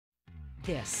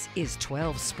This is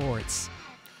 12 Sports.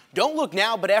 Don't look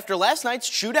now, but after last night's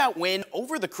shootout win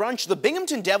over the Crunch, the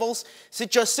Binghamton Devils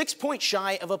sit just 6 points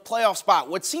shy of a playoff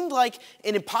spot. What seemed like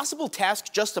an impossible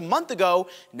task just a month ago,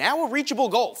 now a reachable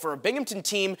goal for a Binghamton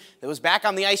team that was back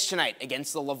on the ice tonight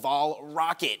against the Laval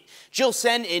Rocket. Jill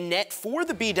Sen in net for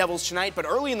the B Devils tonight, but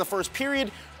early in the first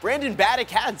period, Brandon Baddock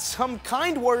had some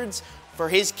kind words for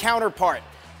his counterpart.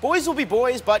 Boys will be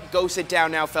boys, but go sit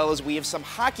down now, fellas. We have some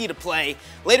hockey to play.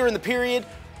 Later in the period,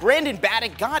 Brandon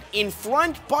Baddock got in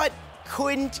front, but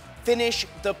couldn't finish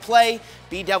the play.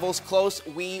 B Devils close.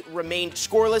 We remained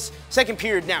scoreless. Second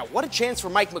period now. What a chance for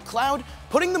Mike McLeod.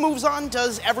 Putting the moves on,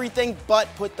 does everything but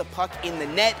put the puck in the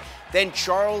net. Then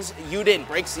Charles Uden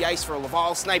breaks the ice for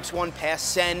Laval, snipes one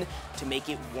past Sen to make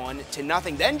it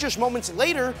 1-0. Then just moments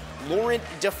later, Laurent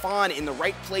Defon in the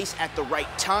right place at the right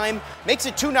time makes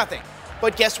it 2-0.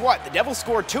 But guess what? The Devils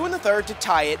scored 2 in the third to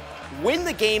tie it, win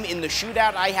the game in the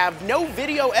shootout. I have no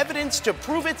video evidence to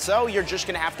prove it, so you're just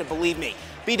going to have to believe me.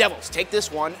 B Devils take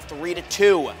this one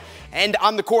 3-2. And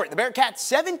on the court, the Bearcats,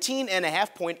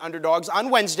 17.5-point underdogs on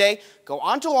Wednesday, go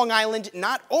on to Long Island,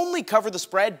 not only cover the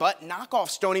spread, but knock off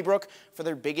Stony Brook for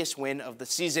their biggest win of the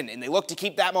season. And they look to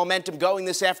keep that momentum going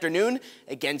this afternoon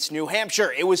against New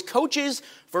Hampshire. It was coaches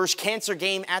versus cancer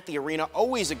game at the arena,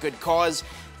 always a good cause.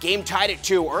 Game tied at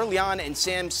 2 early on, and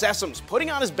Sam Sessoms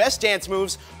putting on his best dance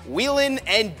moves, wheeling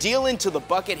and dealing to the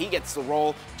bucket. He gets the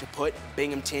roll to put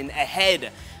Binghamton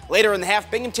ahead. Later in the half,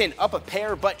 Binghamton up a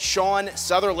pair, but Sean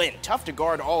Sutherland, tough to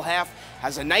guard all half,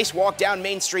 has a nice walk down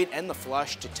Main Street and the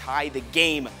flush to tie the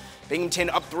game. Binghamton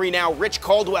up 3 now. Rich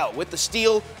Caldwell with the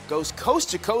steal, goes coast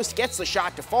to coast, gets the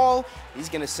shot to fall. He's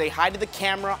going to say hi to the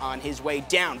camera on his way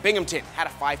down. Binghamton had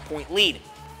a 5-point lead,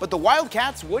 but the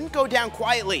Wildcats wouldn't go down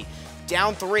quietly.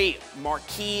 Down 3,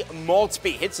 Marquis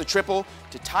Maltzby hits the triple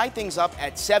to tie things up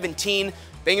at 17.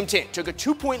 Binghamton took a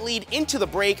 2-point lead into the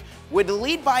break, would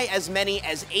lead by as many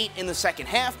as 8 in the second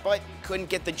half, but couldn't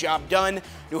get the job done.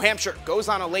 New Hampshire goes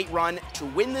on a late run to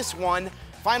win this one.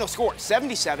 Final score,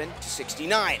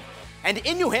 77-69. And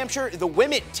in New Hampshire, the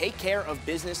women take care of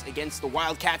business against the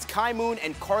Wildcats. Kai Moon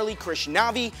and Carly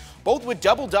Krishnavi, both with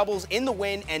double-doubles in the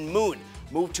win, and Moon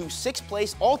moved to 6th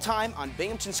place all-time on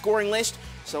Binghamton's scoring list,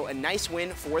 so a nice win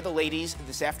for the ladies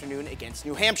this afternoon against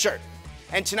New Hampshire.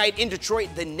 And tonight in Detroit,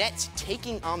 the Nets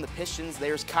taking on the Pistons.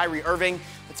 There's Kyrie Irving.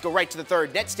 Let's go right to the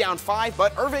third. Nets down 5,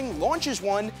 but Irving launches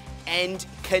one and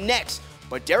connects.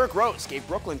 But Derrick Rose gave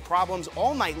Brooklyn problems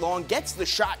all night long, gets the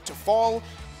shot to fall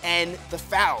and the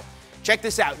foul. Check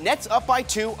this out. Nets up by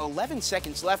 2, 11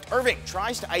 seconds left. Irving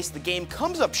tries to ice the game,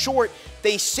 comes up short.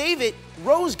 They save it.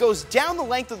 Rose goes down the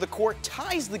length of the court,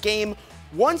 ties the game.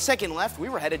 1 second left. We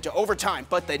were headed to overtime,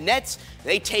 but the Nets,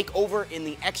 they take over in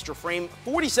the extra frame.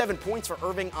 47 points for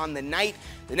Irving on the night.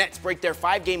 The Nets break their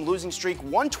 5-game losing streak.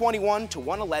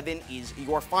 121-111 is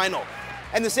your final.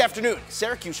 And this afternoon,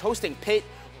 Syracuse hosting Pitt.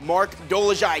 Mark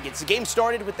Dolezaj gets the game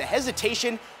started with the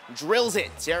hesitation, drills it.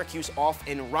 Syracuse off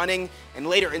and running. And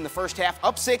later in the first half,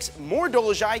 up 6, more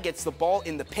Dolezaj gets the ball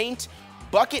in the paint.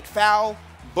 Bucket foul,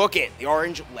 book it. The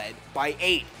Orange led by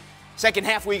 8. Second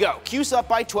half we go. Cuse up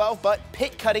by 12, but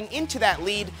Pitt cutting into that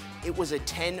lead. It was a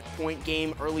 10-point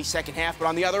game early second half, but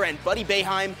on the other end, Buddy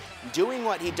Boeheim doing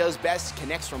what he does best,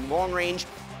 connects from long range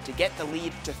to get the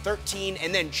lead to 13,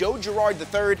 and then Joe Girard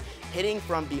III hitting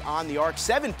from beyond the arc.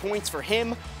 7 points for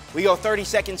him. We go 30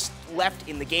 seconds left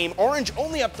in the game. Orange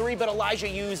only up 3, but Elijah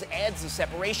Hughes adds the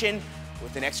separation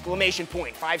with an exclamation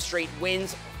point. 5 straight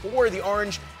wins for the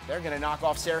Orange. They're going to knock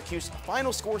off Syracuse.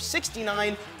 Final score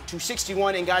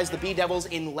 69-61. And guys, the B Devils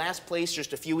in last place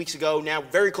just a few weeks ago, now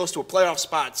very close to a playoff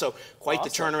spot. So quite the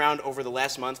turnaround over the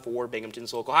last month for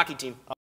Binghamton's local hockey team.